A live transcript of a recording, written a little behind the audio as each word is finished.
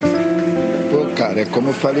cara, é como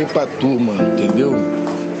eu falei pra tu, mano, entendeu?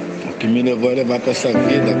 O que me levou a levar pra essa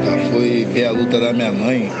vida, cara, foi ver a luta da minha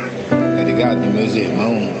mãe, tá ligado? Dos meus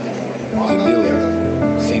irmãos, entendeu?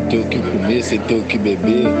 Sem ter o que comer, sem ter o que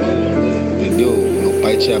beber, entendeu? Meu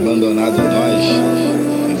pai tinha abandonado nós,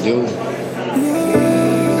 entendeu?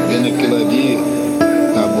 Vendo aquilo ali,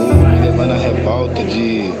 acabou me levando a revolta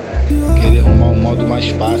de querer arrumar um modo mais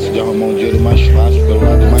fácil, de arrumar um dinheiro mais fácil, pelo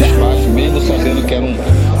lado mais fácil, mesmo sabendo que era um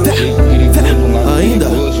jeito perigoso, um lado ainda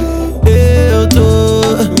perigoso. Eu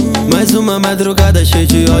tô mais uma madrugada cheia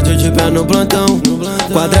de ódio, de pé no plantão.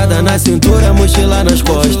 Quadrada na cintura, mochila nas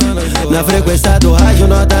costas. Na frequência do rádio,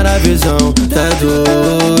 nota na visão. Tá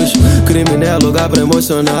dois, crime não é lugar pra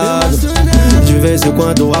emocionado. De vez em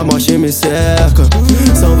quando a morte me cerca.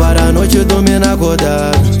 São várias noites dormindo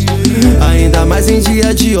acordado. Ainda mais em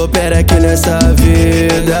dia de opera aqui nessa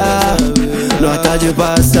vida. Nós tá de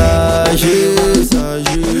passagem.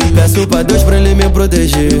 Peço pra Deus pra Ele me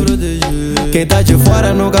proteger. Quem tá de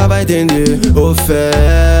fora nunca vai entender. Ô fé,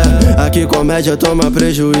 aqui comédia toma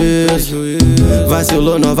prejuízo.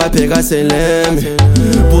 Vacilou, não vai pegar sem leme.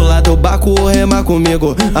 Pular do barco ou remar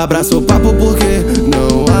comigo. Abraça o papo porque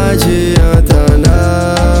não adianta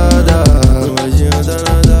nada. Não adianta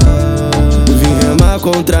nada. Vim remar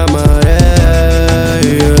contra a maré.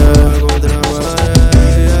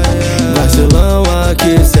 Vacilão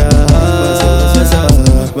aqui se arrasa.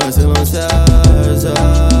 Vacilão se arrasa.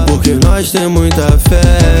 Porque nós tem muita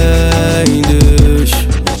fé em Deus.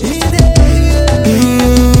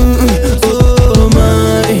 Oh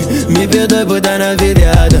mãe, me perdoe por dar na vida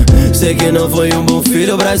errada. Sei que não foi um bom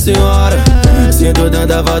filho pra senhora. Sinto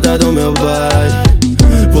tanta falta do meu pai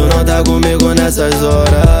por não tá comigo nessas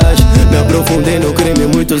horas. Me aprofundei no crime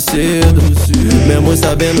muito cedo, mesmo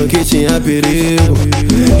sabendo que tinha perigo.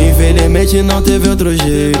 Infelizmente não teve outro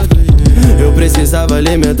jeito. Eu precisava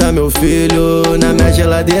alimentar meu filho. Na minha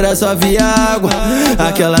geladeira só via água.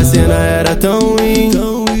 Aquela cena era tão ruim.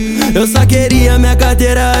 Eu só queria minha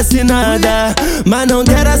carteira assinada, mas não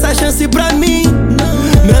deram essa chance pra mim.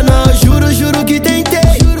 Menor, juro que tentei.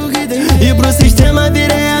 E pro sistema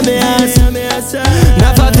virei ameaça.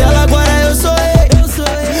 Na favela agora eu sou rei.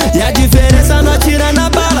 E a diferença não atira na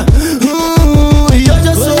bala. E hoje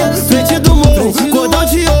eu sou frente do morro, cordão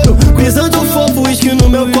de ouro, pisando fofo, uísque no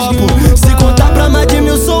meu copo. Se contar pra mais de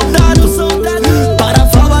 1000 soldados, para a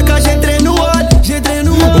faca já entrei no olho.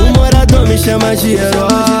 O morador me chama de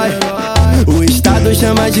herói, o estado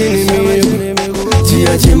chama de inimigo. De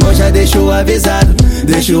antemão já deixo avisado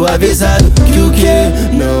que o que?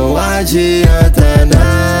 Não adianta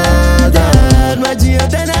nada. Não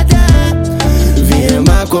adianta nada. Vim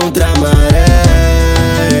remar contra a maré.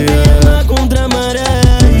 Contra a maré.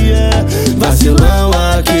 Vacilão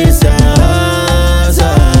aqui se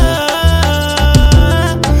arrasa.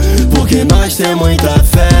 Porque nós temos muita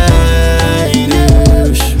fé.